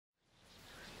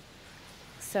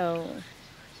So,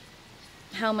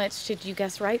 how much did you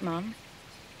guess right, Mom?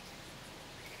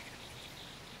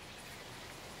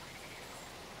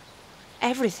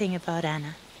 Everything about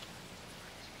Ana.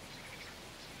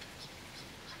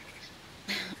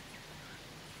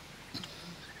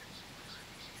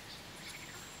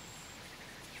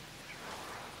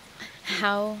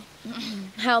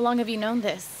 How long have you known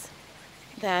this?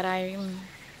 That I'm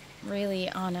really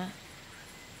Ana?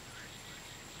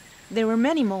 There were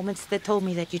many moments that told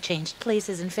me that you changed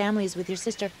places and families with your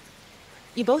sister.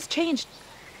 You both changed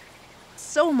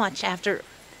so much after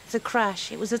the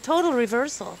crash. It was a total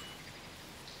reversal.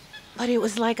 But it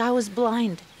was like I was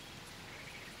blind.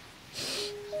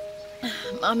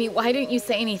 Mommy, why didn't you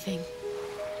say anything?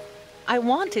 I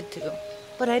wanted to,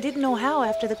 but I didn't know how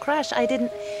after the crash.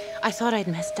 I thought I'd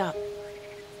messed up.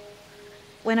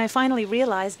 When I finally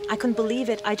realized, I couldn't believe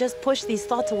it. I just pushed these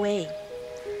thoughts away.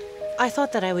 I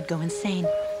thought that I would go insane.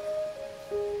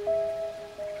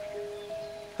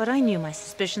 But I knew my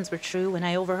suspicions were true when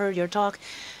I overheard your talk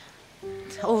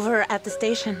over at the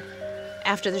station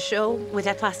after the show with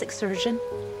that plastic surgeon.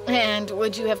 And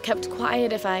would you have kept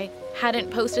quiet if I hadn't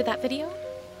posted that video?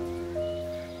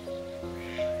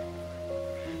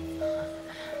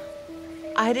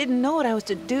 I didn't know what I was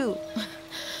to do.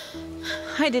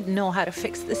 I didn't know how to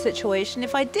fix the situation.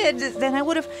 If I did, then I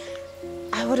would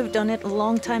have done it a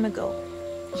long time ago.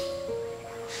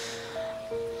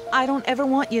 I don't ever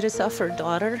want you to suffer,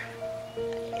 daughter.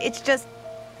 It's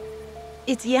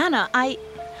Yana.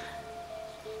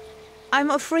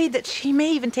 I'm afraid that she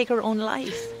may even take her own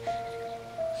life.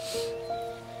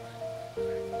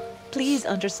 Please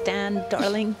understand,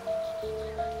 darling.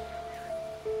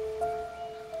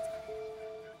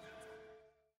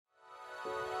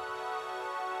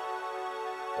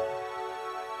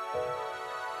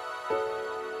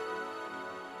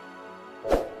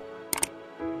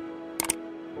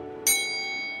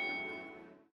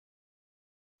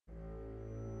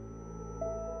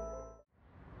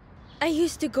 I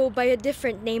used to go by a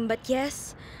different name, but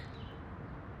yes,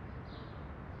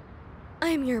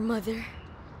 I'm your mother.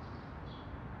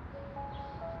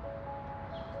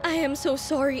 I am so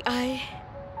sorry. I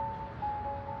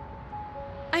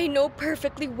know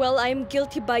perfectly well I am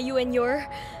guilty by you and your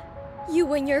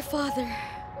father.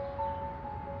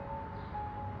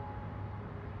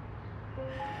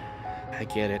 I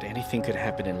get it. Anything could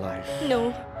happen in life.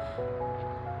 No.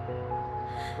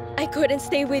 I couldn't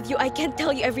stay with you. I can't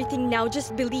tell you everything now.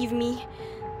 Just believe me.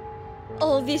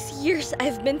 All these years,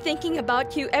 I've been thinking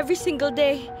about you every single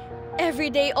day. Every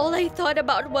day, all I thought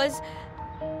about was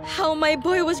how my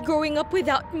boy was growing up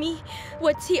without me.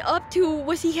 What's he up to?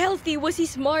 Was he healthy? Was he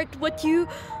smart? What you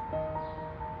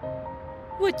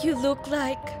look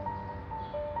like.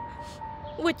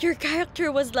 What your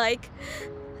character was like.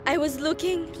 I was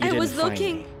looking. I was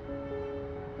looking.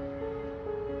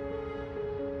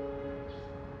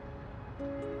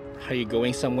 Are you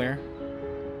going somewhere?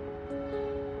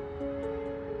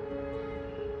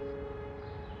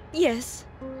 Yes.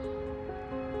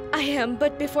 I am,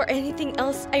 but before anything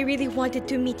else, I really wanted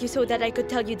to meet you so that I could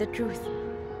tell you the truth.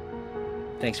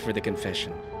 Thanks for the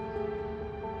confession.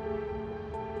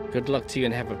 Good luck to you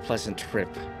and have a pleasant trip.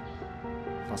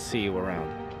 I'll see you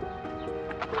around.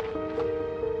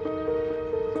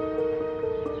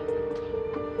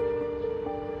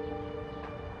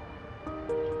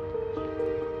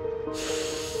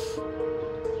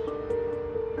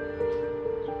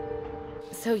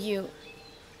 So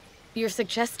you're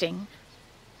suggesting...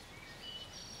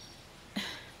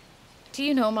 Do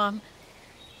you know, Mom?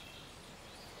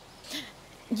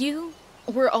 You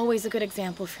were always a good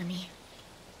example for me.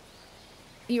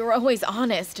 You were always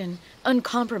honest and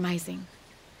uncompromising.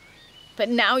 But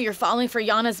now you're falling for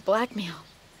Yana's blackmail.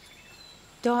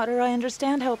 Daughter, I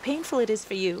understand how painful it is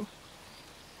for you.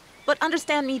 But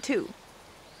understand me too.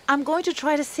 I'm going to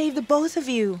try to save the both of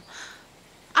you.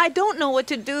 I don't know what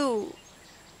to do.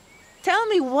 Tell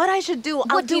me what I should do.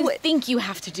 I'll do it. What do you think you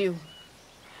have to do?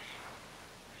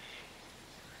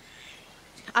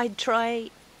 I try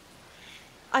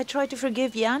to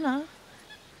forgive Yana.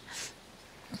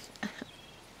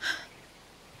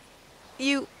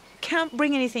 You can't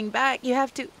bring anything back. You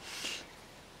have to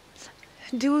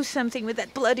do something with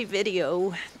that bloody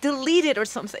video. Delete it or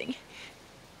something.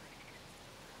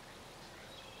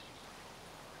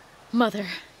 Mother,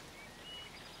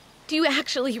 do you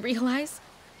actually realize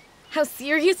how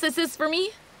serious this is for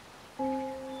me?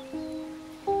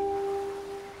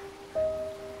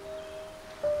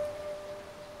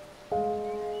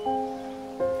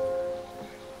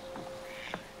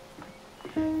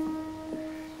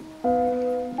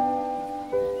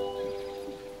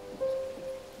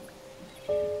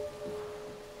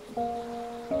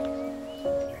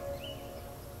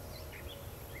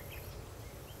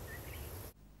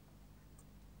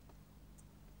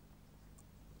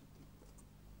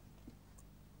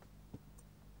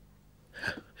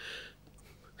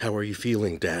 How are you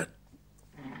feeling, Dad?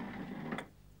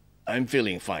 I'm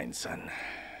feeling fine, son.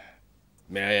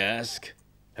 May I ask,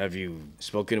 have you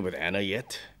spoken with Ana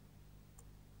yet?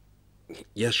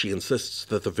 Yes, she insists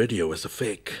that the video is a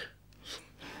fake.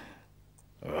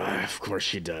 Of course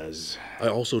she does. I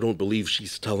also don't believe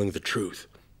she's telling the truth.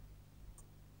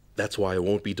 That's why I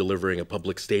won't be delivering a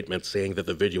public statement saying that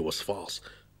the video was false.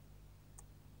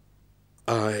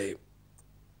 I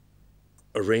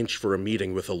arranged for a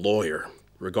meeting with a lawyer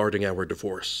regarding our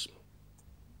divorce.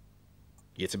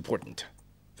 It's important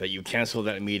that you cancel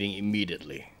that meeting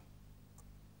immediately.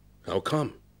 How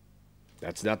come?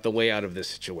 That's not the way out of this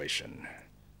situation.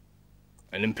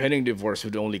 An impending divorce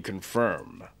would only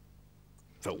confirm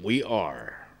that we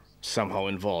are somehow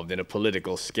involved in a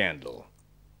political scandal.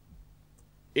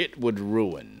 It would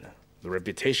ruin the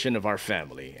reputation of our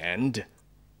family and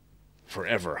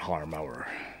forever harm our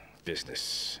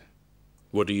business.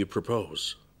 What do you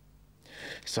propose?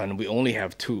 Son, we only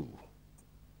have two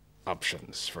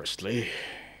options. Firstly,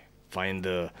 find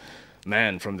the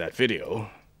man from that video.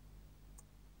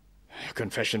 A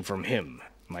confession from him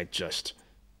might just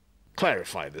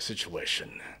clarify the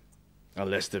situation.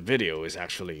 Unless the video is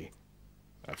actually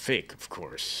a fake, of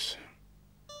course.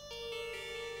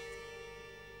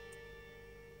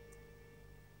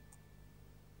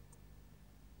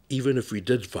 Even if we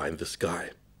did find this guy,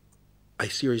 I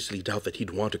seriously doubt that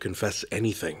he'd want to confess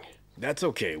anything. That's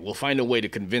okay. We'll find a way to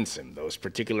convince him. Those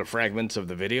particular fragments of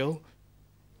the video,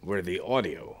 where the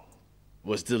audio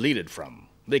was deleted from,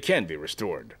 they can be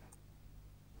restored.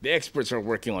 The experts are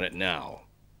working on it now.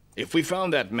 If we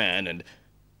found that man and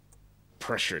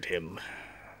pressured him,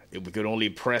 we could only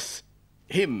press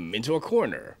him into a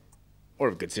corner. Or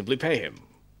we could simply pay him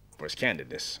for his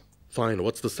candidness. Fine,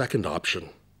 what's the second option?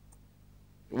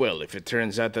 Well, if it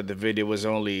turns out that the video was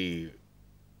only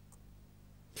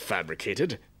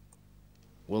fabricated,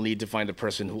 we'll need to find the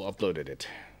person who uploaded it.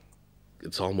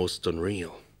 It's almost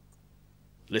unreal.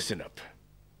 Listen up.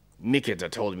 Mikita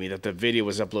told me that the video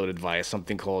was uploaded via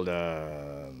something called,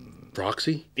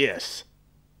 Proxy? Yes.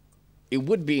 It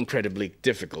would be incredibly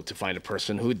difficult to find a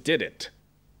person who did it.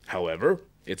 However,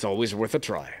 it's always worth a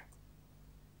try.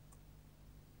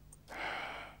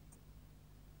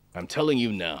 I'm telling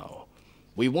you now,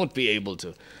 we won't be able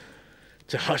to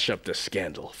hush up the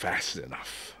scandal fast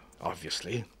enough,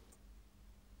 obviously.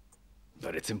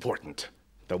 But it's important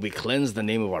that we cleanse the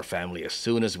name of our family as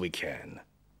soon as we can.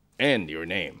 And your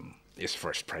name is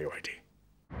first priority.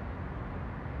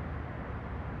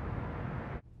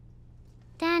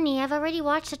 Danny, I've already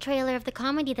watched the trailer of the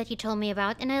comedy that you told me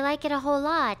about, and I like it a whole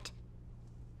lot.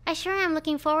 I sure am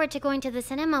looking forward to going to the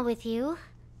cinema with you.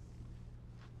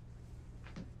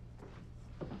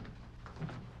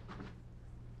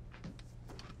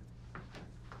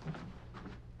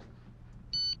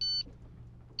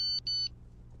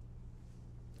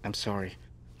 I'm sorry.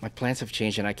 My plans have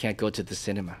changed and I can't go to the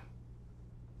cinema.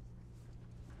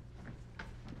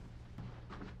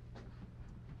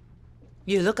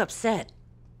 You look upset.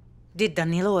 Did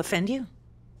Danilo offend you?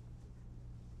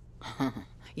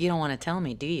 You don't want to tell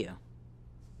me, do you?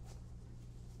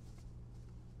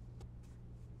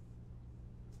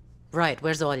 Right,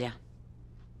 where's Olya?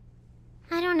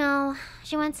 I don't know.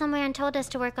 She went somewhere and told us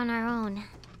to work on our own.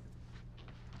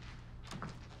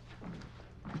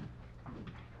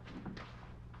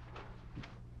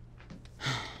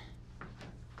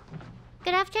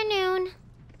 Good afternoon.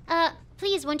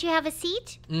 Please, won't you have a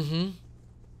seat? Mm-hmm.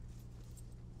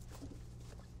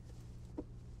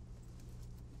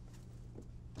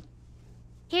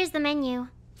 Here's the menu.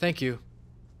 Thank you.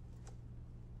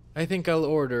 I think I'll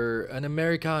order an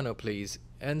Americano, please,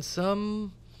 and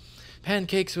some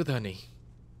pancakes with honey.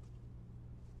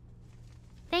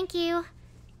 Thank you.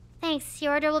 Thanks,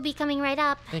 your order will be coming right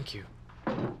up. Thank you.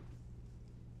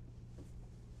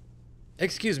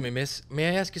 Excuse me, miss. May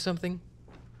I ask you something?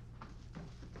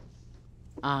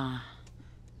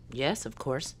 Yes, of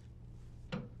course.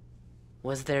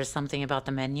 Was there something about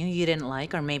the menu you didn't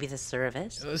like, or maybe the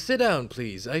service? Sit down,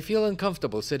 please. I feel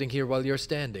uncomfortable sitting here while you're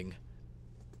standing.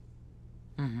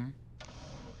 Mm-hmm.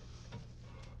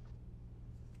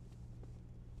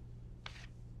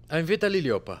 I'm Vitaly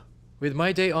Lyopa, with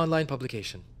My Day online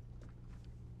publication.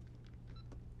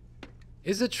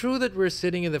 Is it true that we're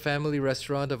sitting in the family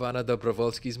restaurant of Anna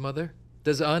Dobrovolsky's mother?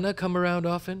 Does Anna come around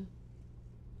often?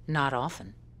 Not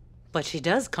often. But she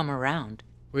does come around.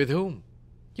 With whom?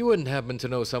 You wouldn't happen to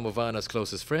know some of Anna's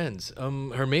closest friends,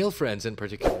 her male friends in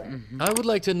particular. Mm-hmm. I would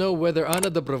like to know whether Anna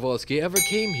Dobrovolsky ever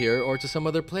came here or to some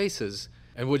other places,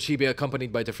 and would she be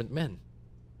accompanied by different men?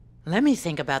 Let me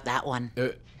think about that one.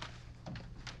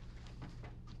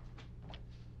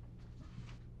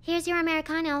 Here's your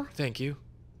Americano. Thank you.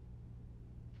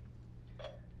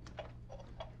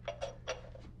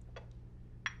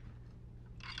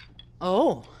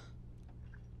 Oh.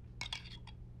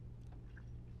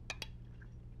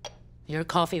 Your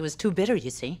coffee was too bitter,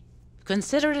 you see.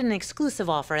 Consider it an exclusive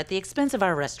offer at the expense of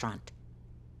our restaurant.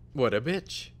 What a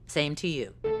bitch. Same to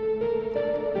you.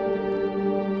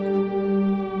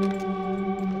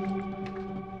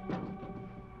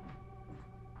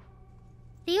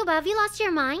 Ryuba, have you lost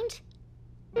your mind?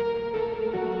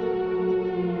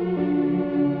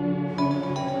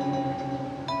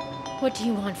 What do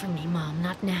you want from me, Mom?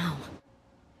 Not now.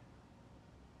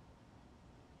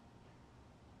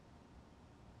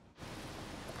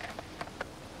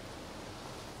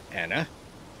 Anna,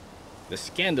 the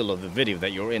scandal of the video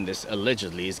that you're in this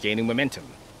allegedly is gaining momentum.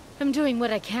 I'm doing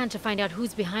what I can to find out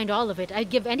who's behind all of it. I'd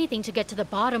give anything to get to the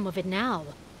bottom of it now.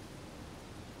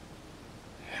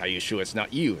 Are you sure it's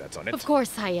not you that's on it? Of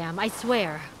course I am, I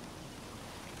swear.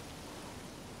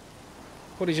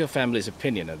 What is your family's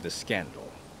opinion of this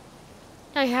scandal?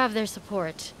 I have their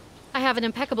support. I have an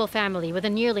impeccable family with a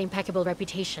nearly impeccable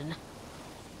reputation.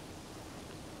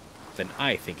 Then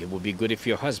I think it would be good if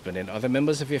your husband and other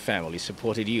members of your family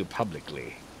supported you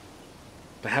publicly.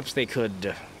 Perhaps they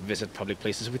could visit public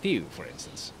places with you, for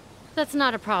instance. That's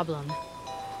not a problem.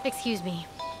 Excuse me.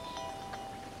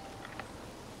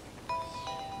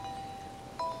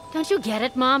 Don't you get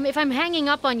it, Mom? If I'm hanging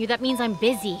up on you, that means I'm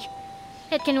busy.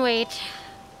 It can wait.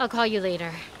 I'll call you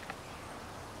later.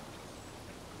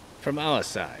 From our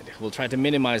side, we'll try to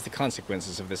minimize the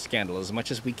consequences of this scandal as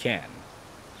much as we can.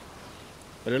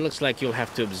 But it looks like you'll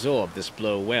have to absorb this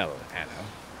blow well, Anna.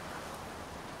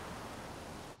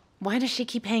 Why does she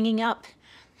keep hanging up?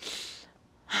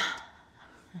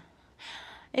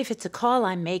 If it's a call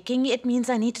I'm making, it means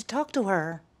I need to talk to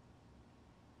her.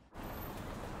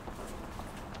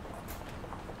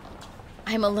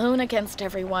 I'm alone against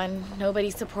everyone.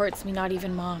 Nobody supports me, not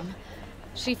even Mom.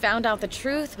 She found out the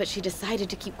truth, but she decided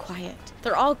to keep quiet.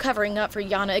 They're all covering up for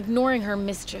Yana, ignoring her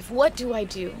mischief. What do I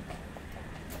do?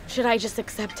 Should I just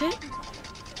accept it?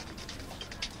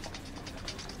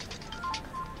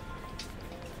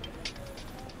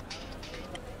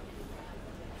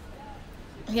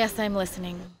 Yes, I'm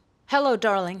listening. Hello,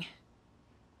 darling.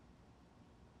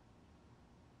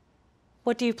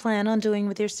 What do you plan on doing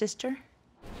with your sister?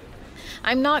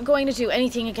 I'm not going to do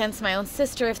anything against my own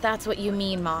sister if that's what you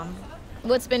mean, Mom.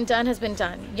 What's been done has been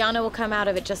done. Yana will come out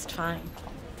of it just fine.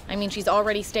 I mean, she's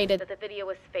already stated that the video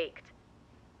was faked.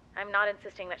 I'm not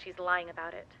insisting that she's lying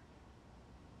about it.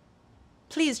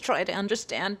 Please try to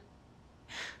understand.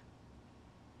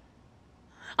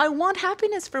 I want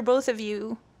happiness for both of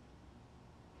you.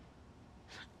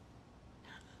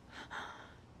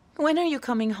 When are you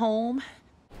coming home?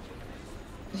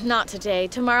 Not today.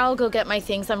 Tomorrow I'll go get my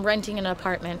things. I'm renting an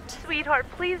apartment. Sweetheart,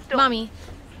 please don't. Mommy,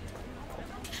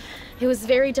 it was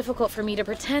very difficult for me to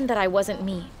pretend that I wasn't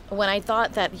me when I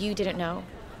thought that you didn't know.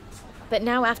 But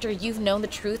now after you've known the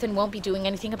truth and won't be doing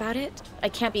anything about it, I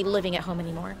can't be living at home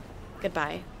anymore.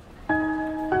 Goodbye.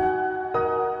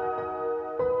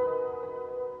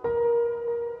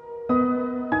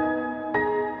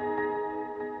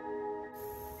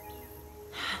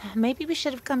 Maybe we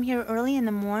should have come here early in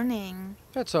the morning.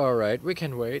 That's all right. We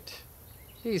can wait.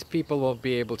 These people won't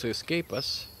be able to escape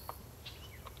us.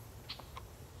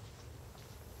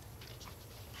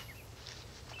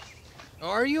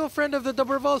 Are you a friend of the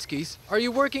Dobrovolskys? Are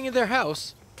you working in their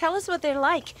house? Tell us what they're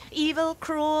like. Evil,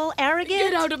 cruel, arrogant.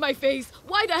 Get out of my face!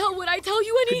 Why the hell would I tell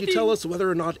you anything? Could you tell us whether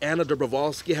or not Anna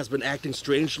Dobrovolsky has been acting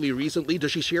strangely recently?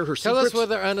 Does she share her Tell secrets? us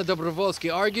whether Anna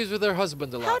Dobrovolsky argues with her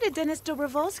husband a lot. How did Dennis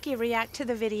Dobrovolsky react to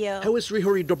the video? How is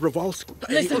Rihori Dobrovolsky?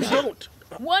 Listen, Don't!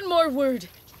 One more word.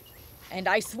 And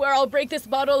I swear I'll break this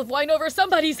bottle of wine over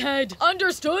somebody's head.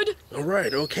 Understood? All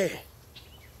right, okay.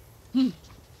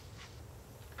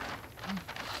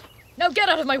 Now get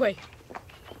out of my way.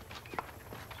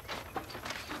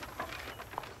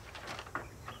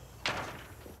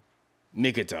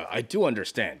 Nikita, I do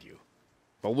understand you.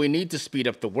 But we need to speed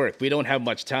up the work. We don't have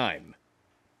much time.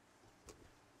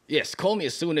 Yes, call me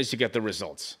as soon as you get the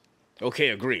results. Okay,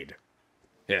 agreed.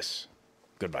 Yes,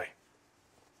 goodbye.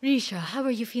 Risha, how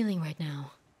are you feeling right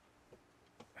now?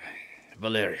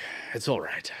 Valeria, it's all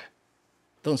right.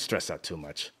 Don't stress out too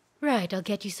much. Right, I'll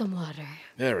get you some water.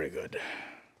 Very good.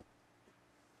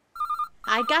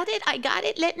 I got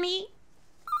it. Let me...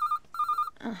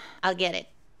 I'll get it.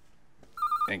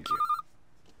 Thank you.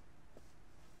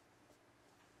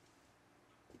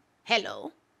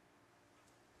 Hello?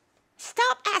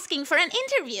 Stop asking for an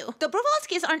interview. The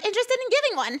Dobrovolskys aren't interested in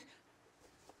giving one.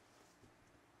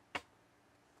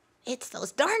 It's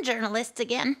those darn journalists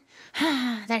again.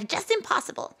 They're just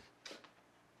impossible.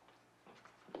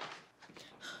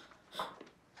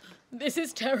 This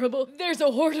is terrible. There's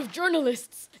a horde of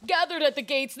journalists gathered at the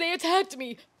gates. They attacked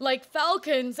me like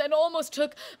falcons and almost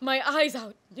took my eyes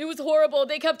out. It was horrible.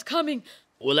 They kept coming.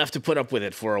 We'll have to put up with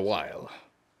it for a while.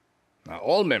 Now,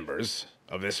 all members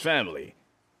of this family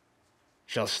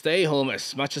shall stay home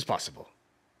as much as possible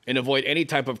and avoid any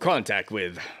type of contact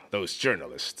with those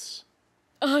journalists.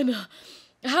 Ana,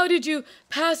 how did you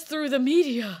pass through the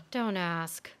media? Don't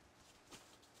ask.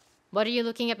 What are you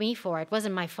looking at me for? It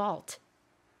wasn't my fault.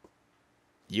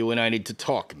 You and I need to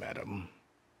talk, madam.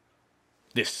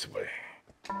 This way.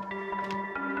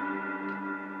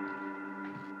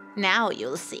 Now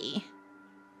you'll see.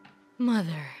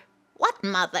 Mother, What,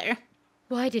 Mother?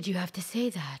 why did you have to say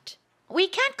that? We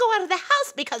can't go out of the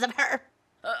house because of her.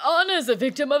 Ana's a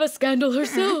victim of a scandal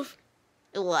herself.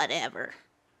 Whatever.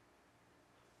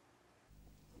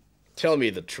 Tell me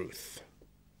the truth.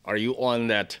 Are you on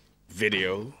that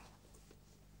video?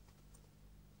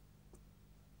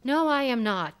 No, I am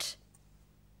not.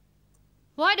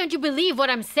 Why don't you believe what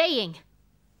I'm saying?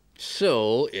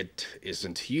 So, it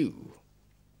isn't you.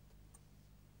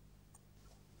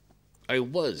 I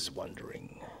was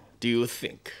wondering, do you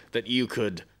think that you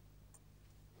could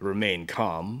remain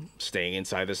calm, staying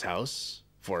inside this house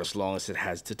for as long as it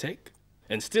has to take,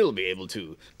 and still be able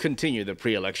to continue the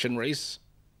pre-election race?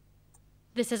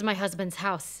 This is my husband's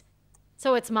house,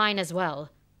 so it's mine as well.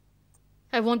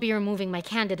 I won't be removing my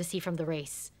candidacy from the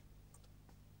race.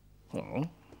 Oh,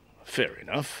 fair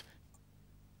enough.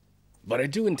 But I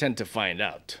do intend to find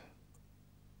out.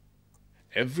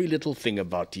 Every little thing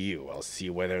about you, I'll see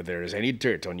whether there is any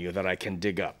dirt on you that I can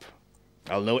dig up.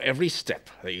 I'll know every step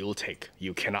that you'll take.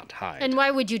 You cannot hide. And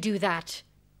why would you do that?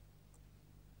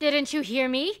 Didn't you hear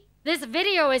me? This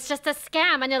video is just a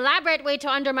scam, an elaborate way to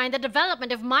undermine the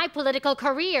development of my political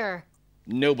career.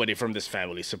 Nobody from this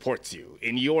family supports you.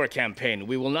 In your campaign,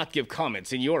 we will not give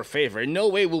comments in your favor. In no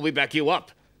way will we back you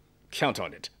up. Count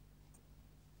on it.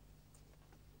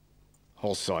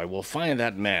 Also, I will find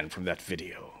that man from that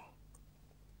video.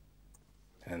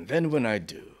 And then when I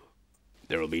do,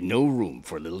 there will be no room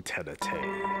for little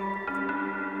tete-a-tete.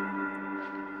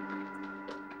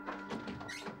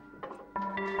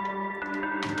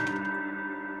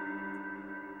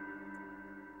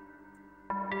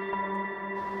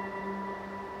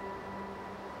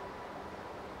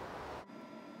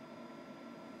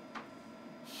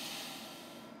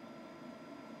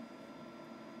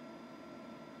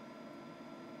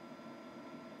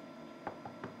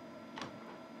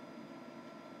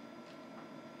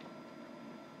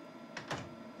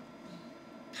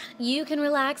 You can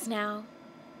relax now.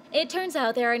 It turns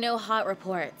out there are no hot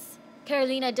reports.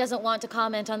 Carolina doesn't want to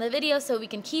comment on the video, so we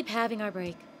can keep having our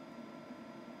break.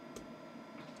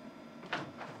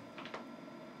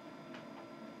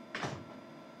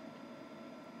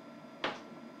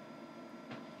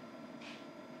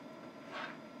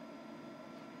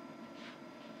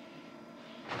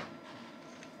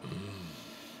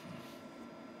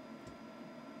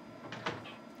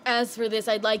 As for this,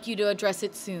 I'd like you to address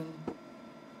it soon.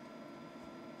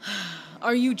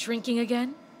 Are you drinking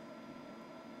again?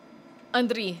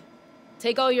 Andri,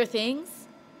 take all your things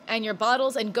and your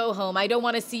bottles and go home. I don't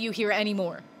want to see you here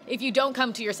anymore. If you don't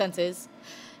come to your senses,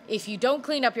 if you don't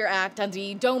clean up your act,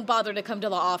 Andri, don't bother to come to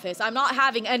the office. I'm not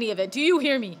having any of it. Do you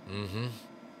hear me? Mm-hmm.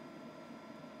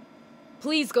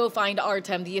 Please go find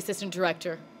Artem, the assistant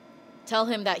director. Tell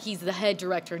him that he's the head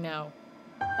director now.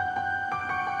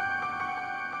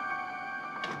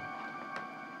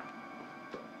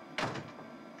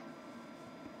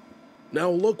 Now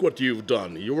look what you've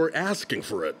done. You were asking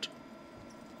for it.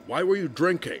 Why were you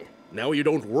drinking? Now you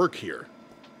don't work here.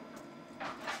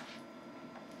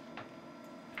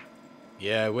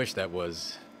 Yeah, I wish that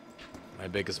was my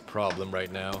biggest problem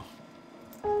right now.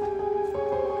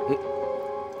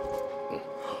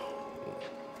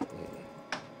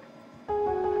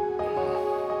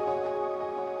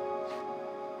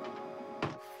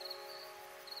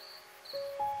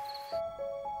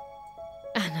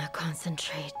 Ana,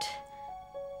 concentrate.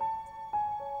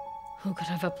 Who could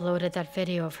have uploaded that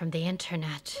video from the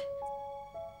internet?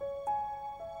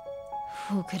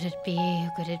 Who could it be? Who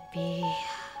could it be?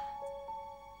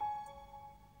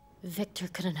 Victor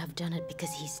couldn't have done it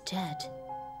because he's dead.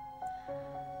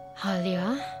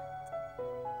 Halia?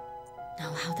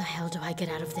 Now how the hell do I get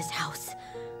out of this house?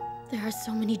 There are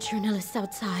so many journalists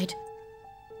outside.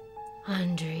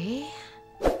 Andri?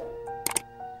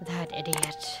 That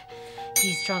idiot.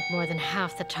 He's drunk more than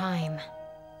half the time.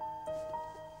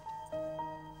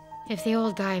 If the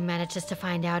old guy manages to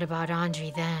find out about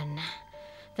Andri then,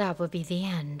 that would be the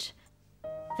end.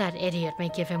 That idiot may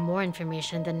give him more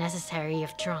information than necessary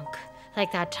if drunk,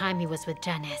 like that time he was with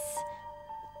Dennis.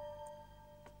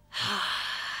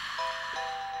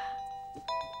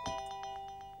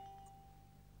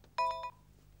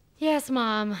 Yes,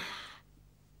 Mom.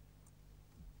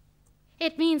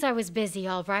 It means I was busy,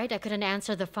 all right? I couldn't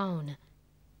answer the phone.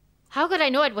 How could I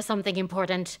know it was something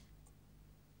important?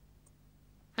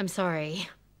 I'm sorry.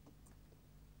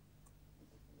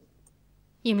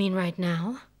 You mean right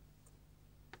now?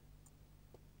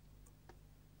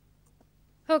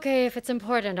 Okay, if it's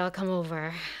important, I'll come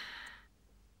over.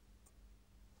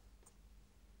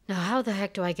 Now, how the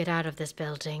heck do I get out of this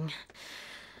building?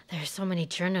 There's so many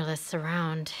journalists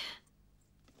around.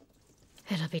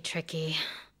 It'll be tricky.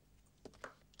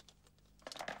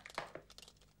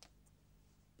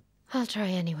 I'll try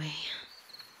anyway.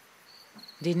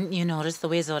 Didn't you notice the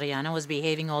way Zoriana was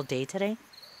behaving all day today?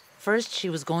 First, she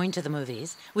was going to the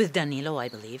movies, with Danilo, I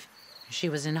believe. She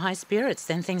was in high spirits,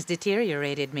 then things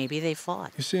deteriorated. Maybe they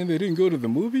fought. You're saying they didn't go to the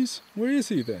movies? Where is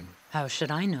he then? How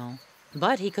should I know?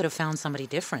 But he could have found somebody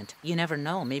different. You never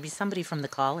know. Maybe somebody from the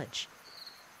college.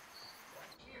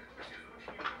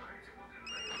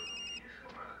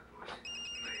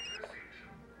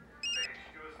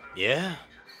 Yeah,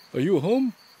 Are you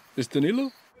home? Is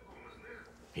Danilo?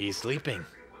 he's sleeping.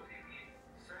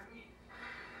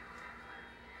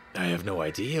 I have no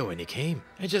idea when he came.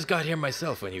 I just got here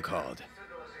myself when you called.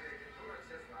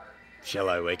 Shall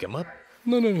I wake him up?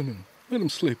 No. Let him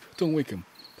sleep. Don't wake him.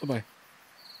 Bye-bye.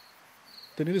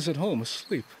 Danilo's at home,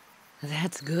 asleep.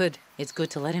 That's good. It's good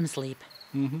to let him sleep.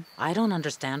 I don't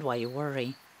understand why you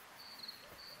worry.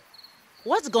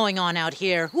 What's going on out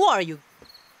here? Who are you?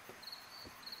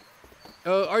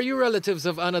 Are you relatives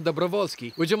of Anna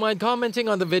Dobrovolsky? Would you mind commenting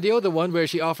on the video, the one where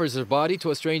she offers her body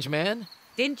to a strange man?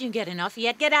 Didn't you get enough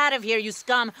yet? Get out of here, you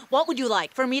scum. What would you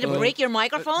like? For me to break your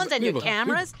microphones and your Liba,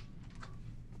 cameras?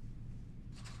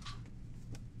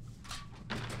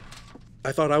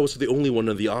 I thought I was the only one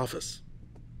in the office.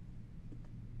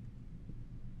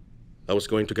 I was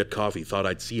going to get coffee, thought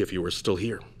I'd see if you were still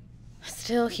here.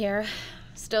 Still here.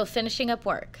 Still finishing up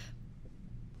work.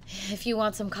 If you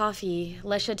want some coffee,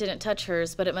 Lesha didn't touch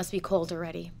hers, but it must be cold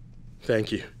already.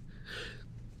 Thank you.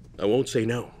 I won't say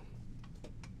no.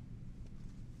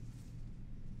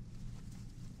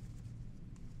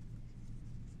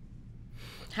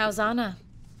 How's Anna?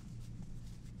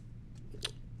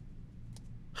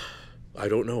 I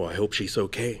don't know. I hope she's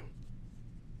okay.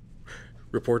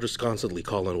 Reporters constantly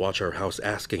call and watch our house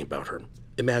asking about her.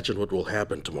 Imagine what will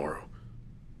happen tomorrow.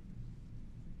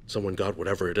 Someone got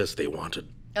whatever it is they wanted.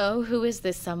 Oh, who is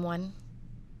this someone?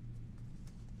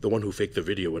 The one who faked the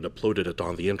video and uploaded it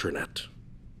on the internet.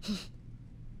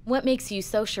 What makes you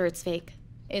so sure it's fake?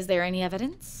 Is there any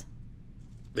evidence?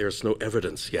 There's no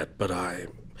evidence yet, but I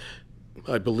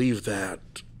believe that...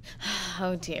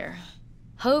 Oh dear.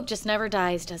 Hope just never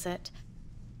dies, does it?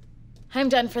 I'm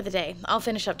done for the day. I'll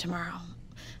finish up tomorrow.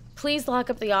 Please lock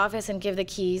up the office and give the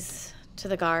keys to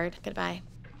the guard. Goodbye.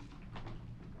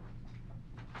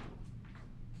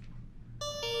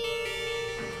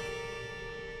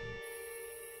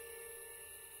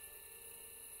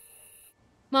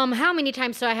 Mom, how many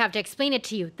times do I have to explain it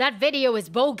to you? That video is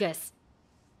bogus.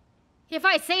 If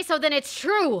I say so, then it's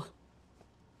true.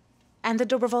 And the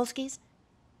Dobrovolskys?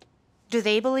 Do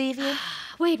they believe you?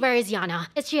 Wait, where is Yana?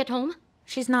 Is she at home?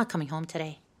 She's not coming home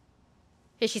today.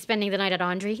 Is she spending the night at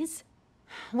Andre's?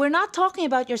 We're not talking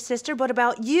about your sister, but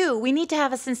about you. We need to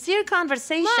have a sincere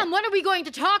conversation. Mom, what are we going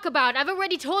to talk about? I've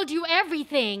already told you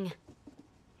everything.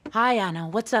 Hi, Anna.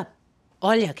 What's up?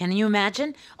 Olya, can you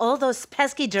imagine? All those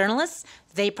pesky journalists?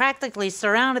 They practically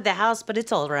surrounded the house, but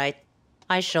it's all right.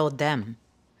 I showed them.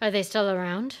 Are they still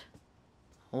around?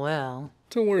 Well...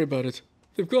 Don't worry about it.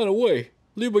 They've gone away.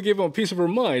 Liba gave them a piece of her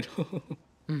mind.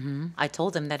 I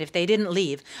told them that if they didn't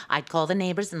leave, I'd call the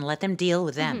neighbors and let them deal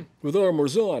with them. With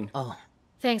armors on. Oh.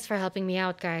 Thanks for helping me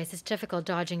out, guys. It's difficult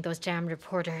dodging those damn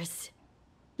reporters.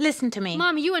 Listen to me.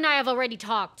 Mom, you and I have already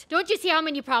talked. Don't you see how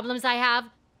many problems I have?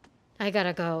 I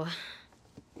gotta go.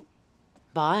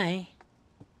 Bye.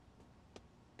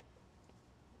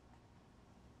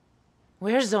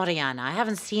 Where's Zoriana? I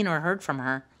haven't seen or heard from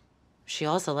her. She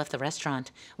also left the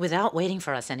restaurant without waiting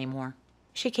for us anymore.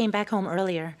 She came back home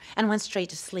earlier and went straight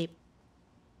to sleep.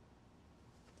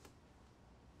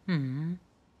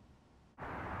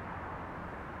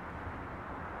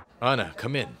 Anna,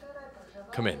 come in.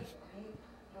 Come in.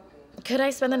 Could I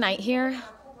spend the night here?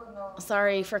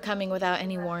 Sorry for coming without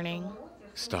any warning.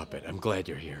 Stop it. I'm glad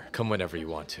you're here. Come whenever you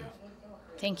want to.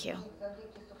 Thank you.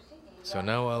 So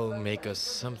now I'll make us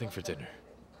something for dinner.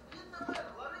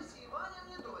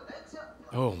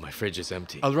 Oh, my fridge is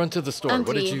empty. I'll run to the store. Empty.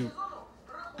 What did you...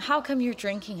 How come you're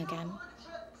drinking again?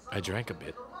 I drank a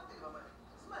bit.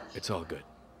 It's all good.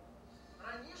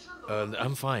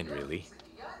 I'm fine, really.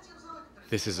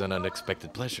 This is an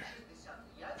unexpected pleasure.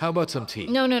 How about some tea?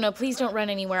 No, please don't run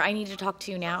anywhere. I need to talk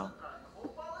to you now.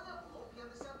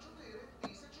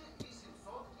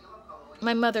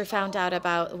 My mother found out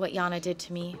about what Yana did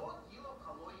to me,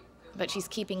 but she's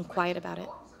keeping quiet about it.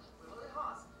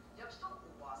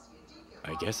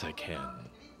 I guess I can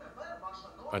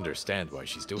understand why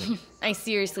she's doing it. I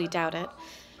seriously doubt it.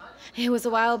 It was a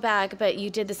while back, but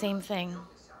you did the same thing.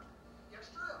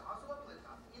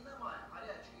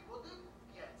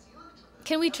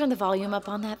 Can we turn the volume up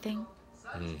on that thing?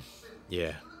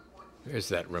 Yeah. Where's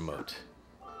that remote?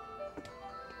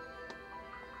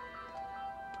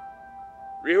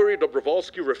 Grigory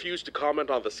Dobrovolsky refused to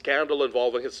comment on the scandal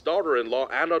involving his daughter-in-law,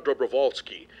 Anna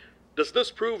Dobrovolsky. Does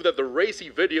this prove that the racy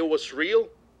video was real?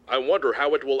 I wonder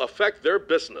how it will affect their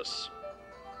business.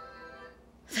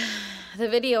 The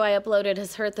video I uploaded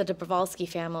has hurt the Dobrovolsky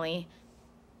family.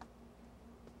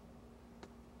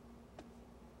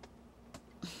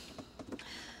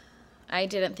 I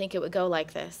didn't think it would go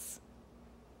like this.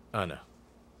 Anna.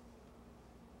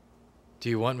 Do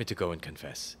you want me to go and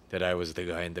confess that I was the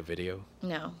guy in the video?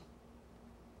 No.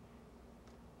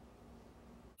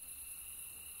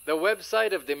 The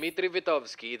website of Dmitry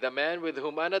Vitovsky, the man with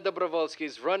whom Anna Dobrovolsky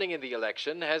is running in the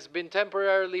election, has been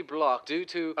temporarily blocked due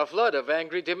to a flood of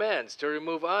angry demands to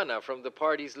remove Anna from the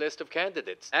party's list of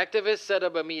candidates. Activists set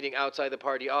up a meeting outside the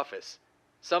party office.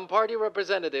 Some party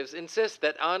representatives insist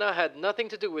that Anna had nothing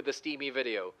to do with the steamy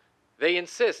video. They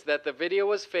insist that the video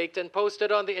was faked and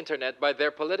posted on the internet by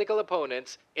their political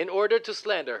opponents in order to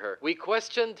slander her. We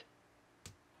questioned...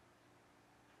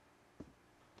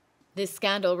 This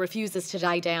scandal refuses to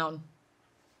die down.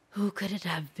 Who could it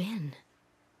have been?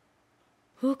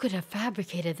 Who could have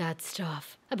fabricated that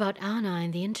stuff about Anna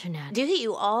and the internet? Do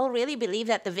you all really believe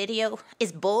that the video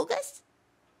is bogus?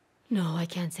 No, I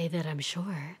can't say that I'm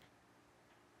sure.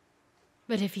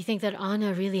 But if you think that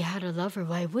Anna really had a lover,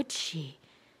 why would she?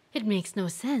 It makes no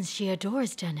sense. She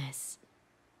adores Dennis.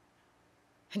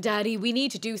 Daddy, we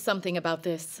need to do something about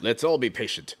this. Let's all be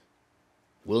patient.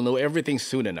 We'll know everything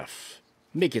soon enough.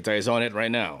 Mikita is on it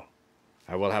right now.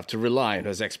 I will have to rely on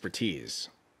his expertise.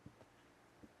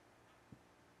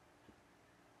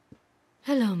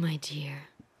 Hello, my dear.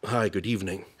 Hi, good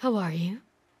evening. How are you?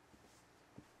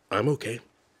 I'm okay.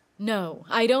 No,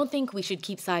 I don't think we should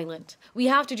keep silent. We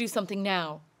have to do something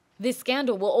now. This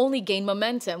scandal will only gain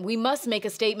momentum. We must make a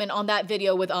statement on that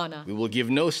video with Anna. We will give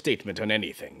no statement on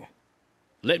anything.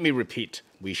 Let me repeat,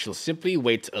 we shall simply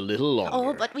wait a little longer.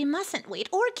 Oh, but we mustn't wait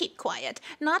or keep quiet.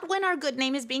 Not when our good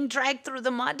name is being dragged through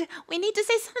the mud. We need to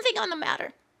say something on the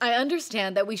matter. I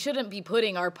understand that we shouldn't be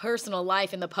putting our personal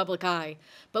life in the public eye,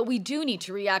 but we do need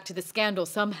to react to the scandal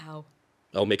somehow.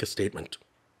 I'll make a statement.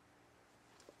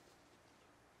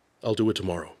 I'll do it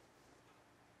tomorrow.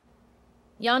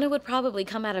 Yana would probably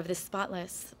come out of this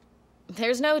spotless.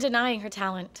 There's no denying her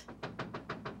talent.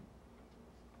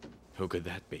 Who could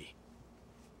that be?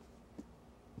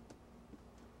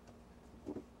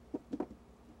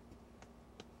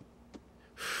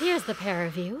 Here's the pair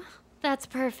of you. That's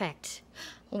perfect.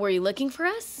 Were you looking for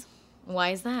us? Why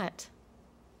is that?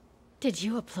 Did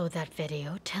you upload that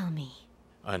video? Tell me.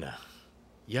 Anna,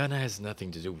 Yana has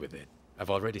nothing to do with it. I've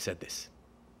already said this.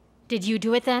 Did you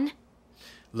do it then?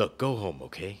 Look, go home,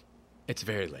 okay? It's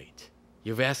very late.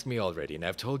 You've asked me already, and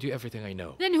I've told you everything I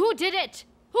know. Then who did it?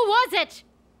 Who was it?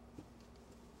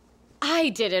 I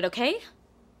did it, okay?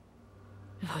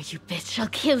 Oh, you bitch, I'll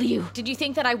kill you. Did you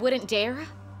think that I wouldn't dare?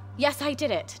 Yes, I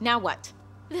did it. Now what?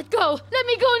 Let go! Let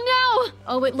me go now!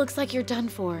 Oh, it looks like you're done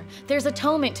for. There's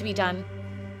atonement to be done.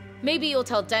 Maybe you'll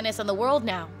tell Dennis and the world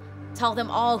now. Tell them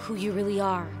all who you really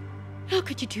are. How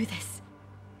could you do this?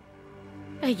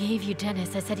 I gave you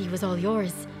Dennis. I said he was all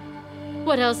yours.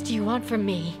 What else do you want from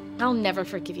me? I'll never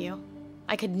forgive you.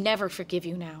 I could never forgive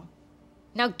you now.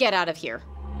 Now get out of here.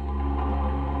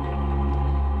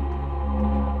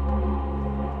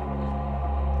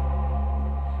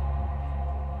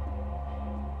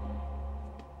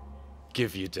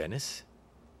 Give you Dennis?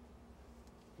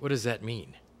 What does that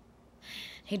mean?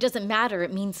 It doesn't matter.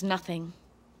 It means nothing.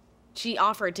 She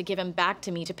offered to give him back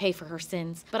to me to pay for her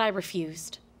sins, but I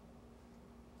refused.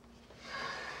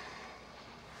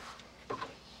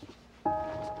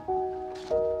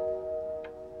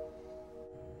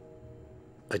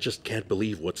 I just can't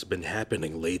believe what's been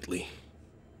happening lately.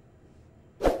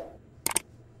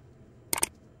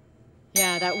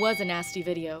 Yeah, that was a nasty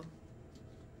video.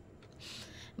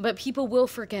 But people will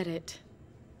forget it.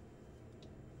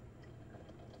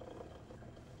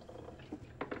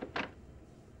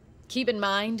 Keep in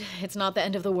mind, it's not the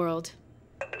end of the world.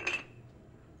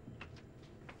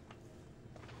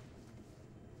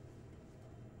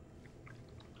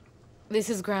 This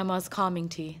is Grandma's calming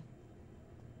tea.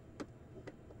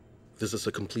 This is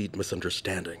a complete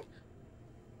misunderstanding.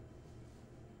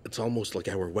 It's almost like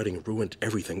our wedding ruined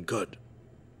everything good.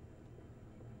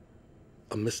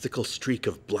 A mystical streak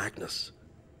of blackness.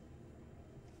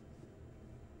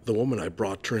 The woman I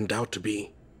brought turned out to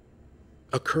be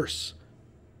a curse.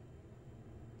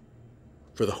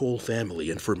 For the whole family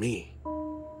and for me.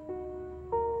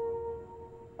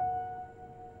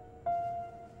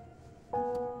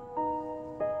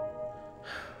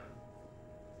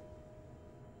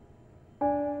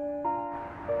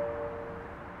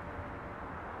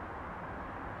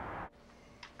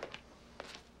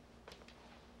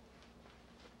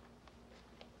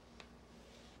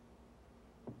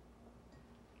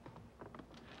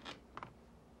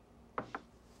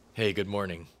 Hey, good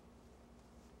morning.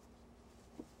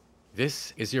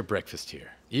 This is your breakfast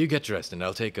here. You get dressed and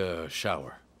I'll take a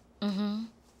shower. Mm-hmm.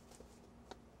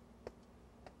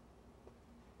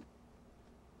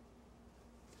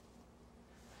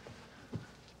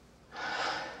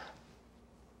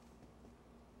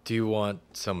 Do you want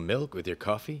some milk with your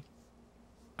coffee?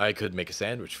 I could make a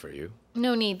sandwich for you.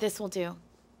 No need, this will do.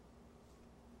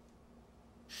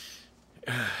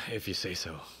 If you say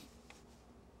so.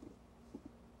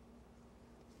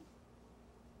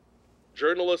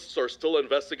 Journalists are still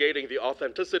investigating the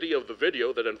authenticity of the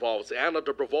video that involves Ana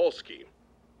Dobrovolsky.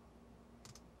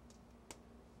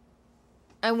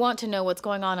 I want to know what's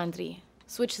going on, Andriy.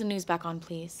 Switch the news back on,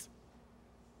 please.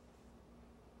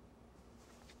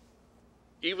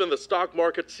 Even the stock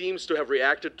market seems to have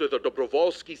reacted to the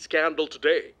Dobrovolsky scandal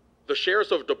today. The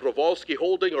shares of Dobrovolsky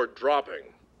Holding are dropping.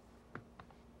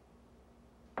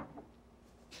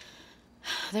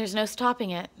 There's no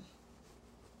stopping it.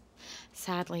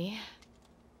 Sadly.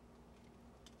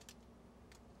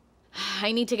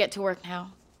 I need to get to work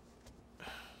now.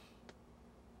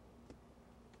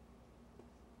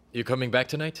 You coming back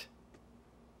tonight?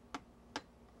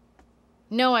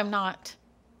 No, I'm not.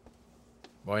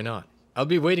 Why not? I'll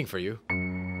be waiting for you.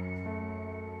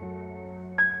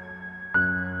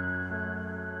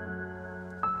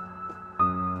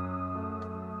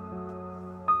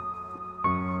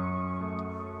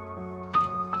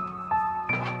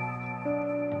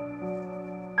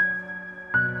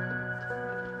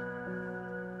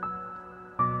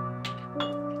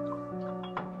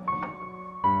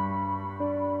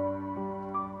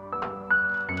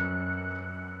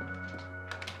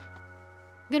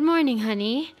 Good morning,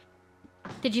 honey.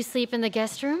 Did you sleep in the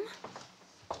guest room?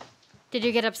 Did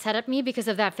you get upset at me because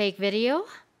of that fake video?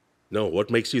 No, what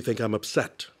makes you think I'm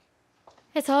upset?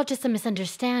 It's all just a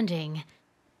misunderstanding.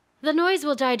 The noise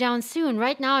will die down soon.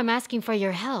 Right now, I'm asking for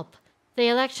your help. The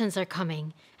elections are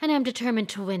coming, and I'm determined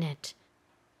to win it.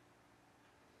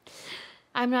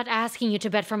 I'm not asking you to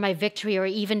bet for my victory or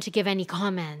even to give any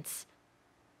comments.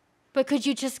 But could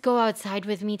you just go outside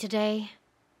with me today?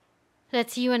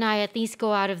 Let's you and I at least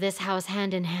go out of this house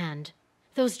hand in hand.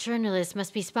 Those journalists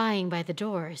must be spying by the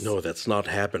doors. No, that's not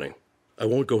happening. I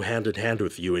won't go hand in hand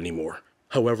with you anymore.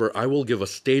 However, I will give a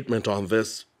statement on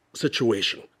this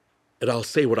situation, and I'll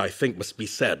say what I think must be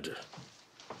said.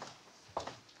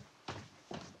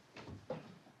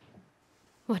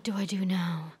 What do I do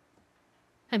now?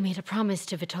 I made a promise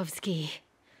to Vitovsky.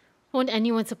 Won't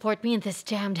anyone support me in this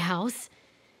damned house?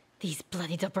 These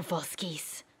bloody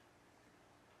Dobrovolskys.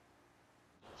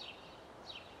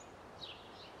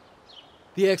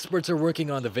 The experts are working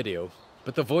on the video,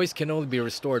 but the voice can only be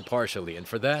restored partially, and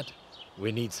for that,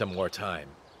 we need some more time.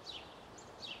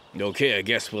 Okay, I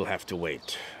guess we'll have to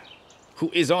wait.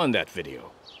 Who is on that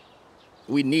video?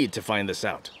 We need to find this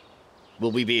out.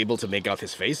 Will we be able to make out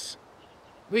his face?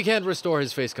 We can't restore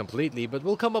his face completely, but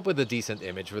we'll come up with a decent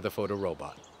image with a photo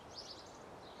robot.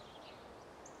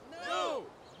 No!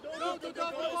 No to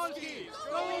Dobrovolsky!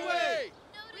 Go away!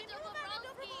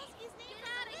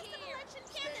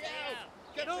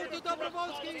 No to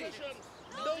Dobrovolsky!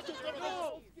 No to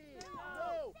Dobrovolsky!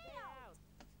 No!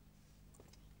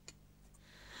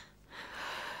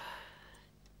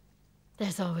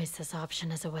 There's always this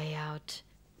option as a way out.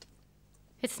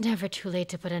 It's never too late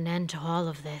to put an end to all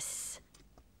of this.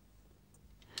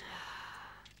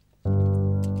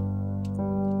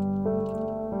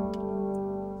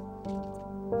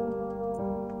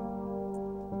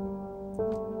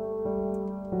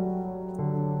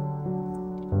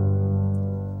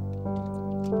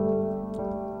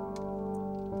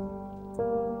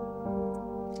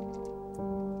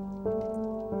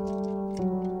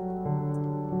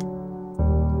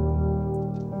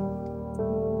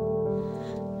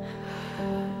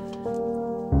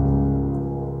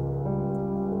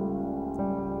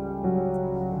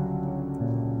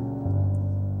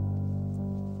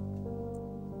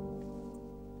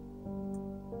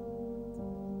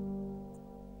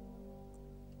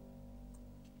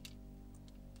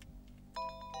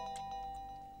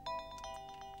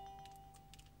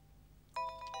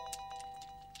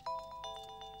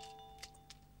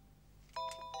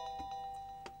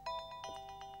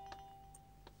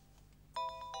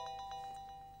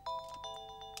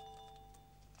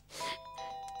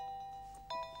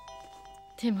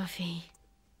 Timothy.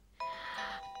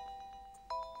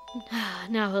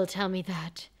 Now he'll tell me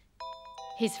that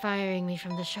he's firing me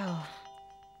from the show.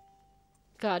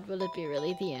 God, will it be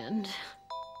really the end?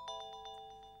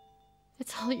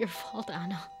 It's all your fault,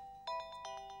 Ana.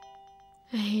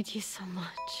 I hate you so much.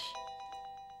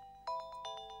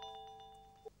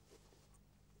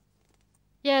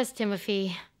 Yes,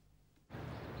 Timothy.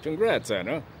 Congrats,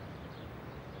 Ana.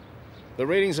 The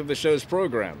ratings of the show's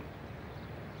program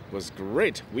was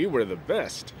great. We were the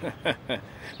best.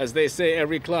 As they say,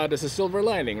 every cloud has a silver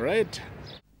lining, right?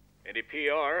 Any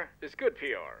PR is good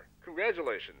PR.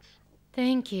 Congratulations.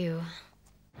 Thank you.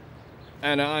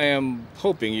 Ana, I am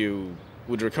hoping you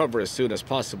would recover as soon as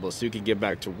possible so you can get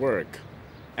back to work.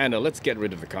 Ana, let's get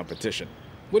rid of the competition.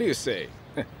 What do you say?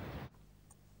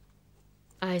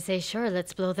 I say sure,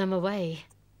 let's blow them away.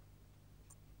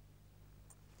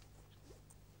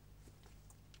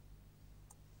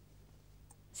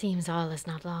 Seems all is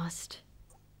not lost.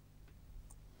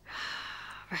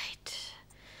 Right.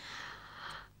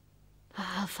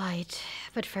 I'll fight,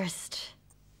 but first...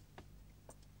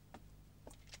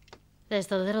 there's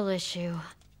the little issue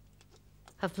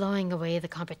of blowing away the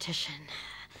competition.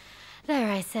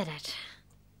 There, I said it.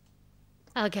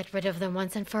 I'll get rid of them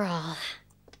once and for all.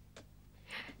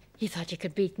 You thought you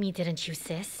could beat me, didn't you,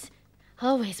 sis?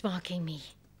 Always mocking me.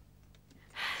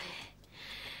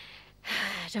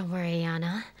 Don't worry,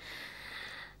 Ana.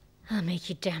 I'll make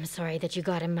you damn sorry that you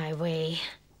got in my way.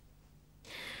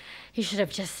 You should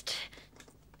have just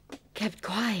kept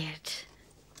quiet.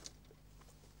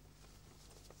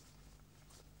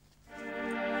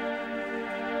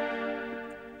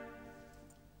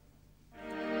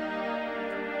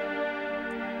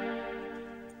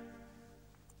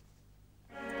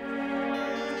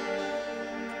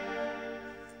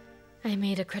 I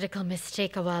made a critical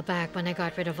mistake a while back when I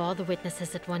got rid of all the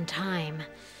witnesses at one time.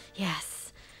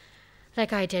 Yes,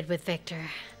 like I did with Victor.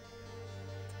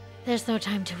 There's no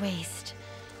time to waste.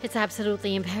 It's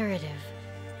absolutely imperative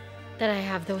that I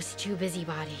have those two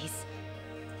busybodies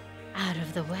out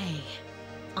of the way.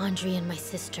 Andre and my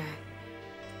sister.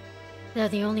 They're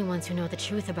the only ones who know the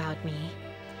truth about me.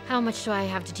 How much do I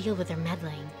have to deal with their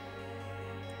meddling?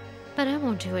 But I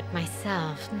won't do it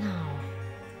myself, no.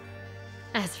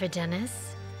 As for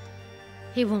Dennis,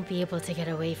 he won't be able to get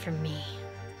away from me.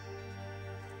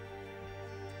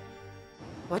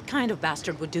 What kind of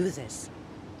bastard would do this?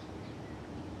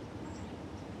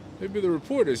 Maybe the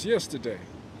reporters yesterday.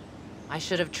 I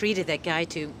should have treated that guy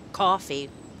to coffee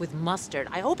with mustard.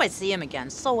 I hope I see him again,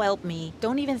 so help me.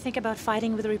 Don't even think about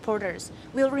fighting with the reporters.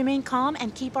 We'll remain calm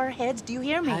and keep our heads, do you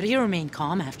hear me? How do you remain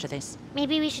calm after this?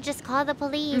 Maybe we should just call the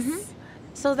police.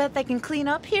 So that they can clean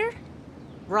up here?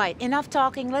 Right, enough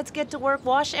talking. Let's get to work,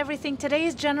 wash everything. Today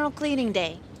is general cleaning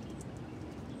day.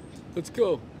 Let's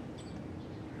go.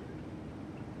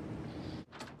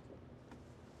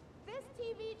 This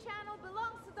TV channel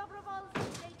belongs to Dobrovolsky.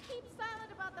 They keep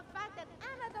silent about the fact that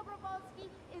Ana Dobrovolsky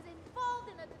is involved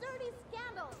in a dirty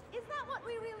scandal. Is that what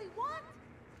we really want?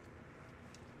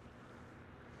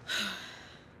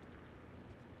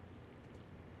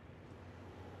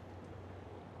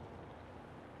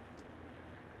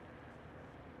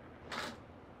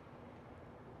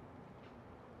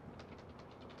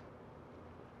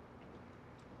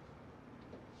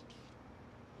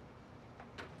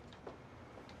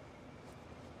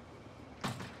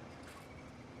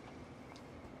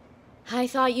 I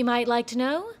thought you might like to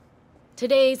know.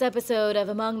 Today's episode of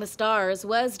Among the Stars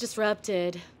was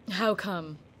disrupted. How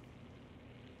come?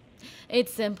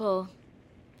 It's simple.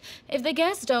 If the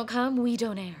guests don't come, we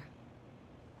don't air.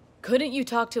 Couldn't you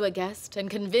talk to a guest and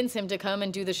convince him to come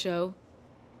and do the show?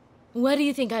 What do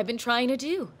you think I've been trying to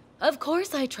do? Of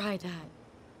course I tried that.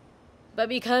 But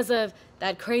because of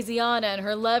that crazy Ana and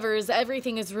her levers,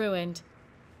 everything is ruined.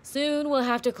 Soon we'll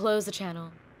have to close the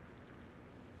channel.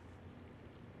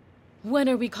 When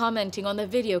are we commenting on the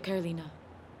video, Carolina?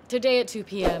 Today at 2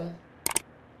 p.m.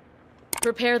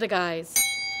 Prepare the guys.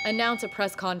 Announce a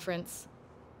press conference.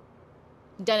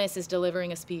 Dennis is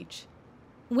delivering a speech.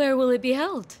 Where will it be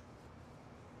held?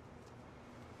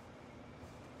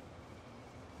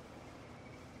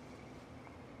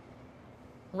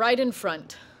 Right in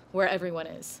front, where everyone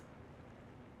is.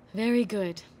 Very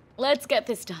good. Let's get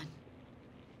this done.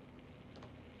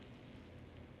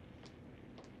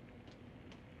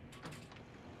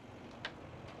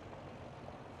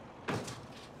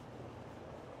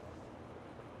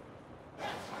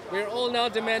 We are all now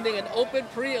demanding an open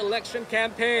pre-election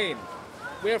campaign.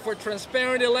 We are for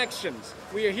transparent elections.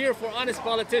 We are here for honest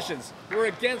politicians. We're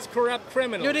against corrupt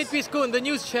criminals. Unit Piskun, the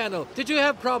news channel. Did you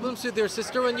have problems with your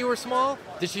sister when you were small?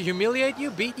 Did she humiliate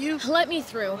you, beat you? Let me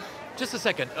through. Just a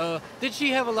second. Did she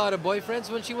have a lot of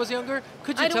boyfriends when she was younger?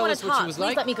 Could you tell us what she was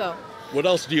like? Please let me go. What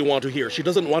else do you want to hear? She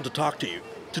doesn't want to talk to you.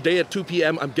 Today at 2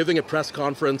 p.m., I'm giving a press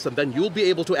conference, and then you'll be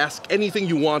able to ask anything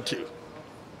you want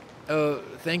to.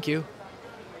 Thank you.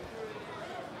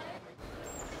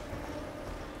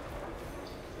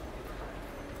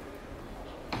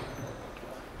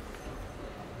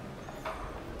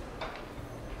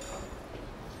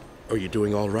 Are you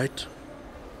doing all right?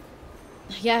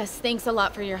 Yes, thanks a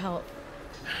lot for your help.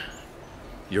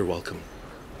 You're welcome.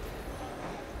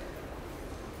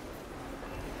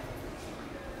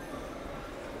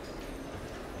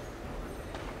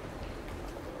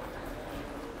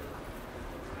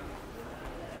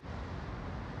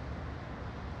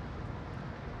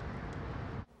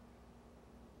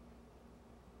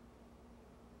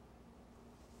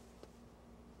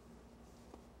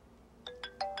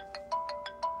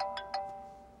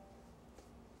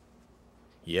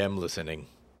 Yeah, I'm listening.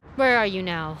 Where are you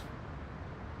now?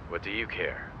 What do you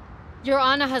care? Your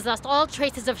Ana has lost all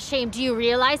traces of shame. Do you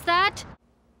realize that?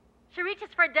 She reaches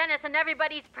for Dennis in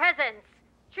everybody's presence.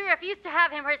 She refused to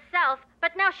have him herself,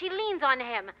 but now she leans on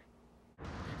him.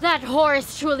 That whore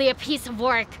is truly a piece of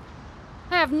work.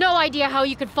 I have no idea how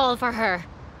you could fall for her.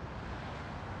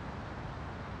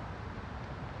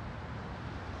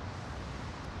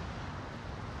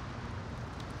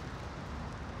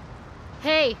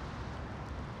 Hey.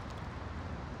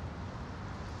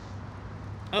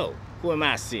 Oh, who am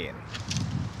I seeing?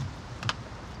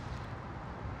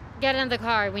 Get in the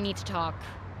car. We need to talk.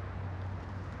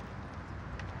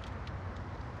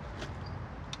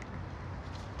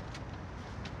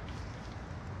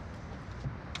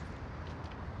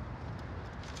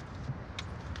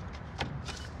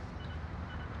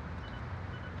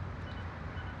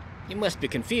 You must be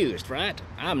confused, right?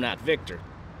 I'm not Victor.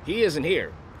 He isn't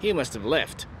here. He must have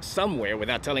left somewhere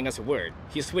without telling us a word.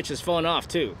 He switched his phone off,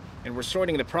 too, and we're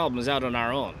sorting the problems out on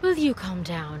our own. Will you calm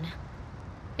down?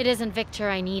 It isn't Victor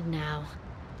I need now.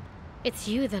 It's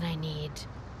you that I need.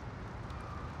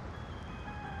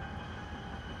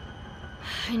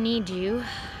 I need you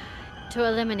to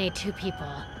eliminate 2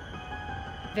 people.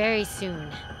 Very soon.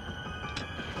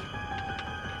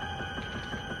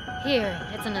 Here,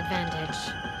 it's an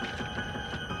advantage.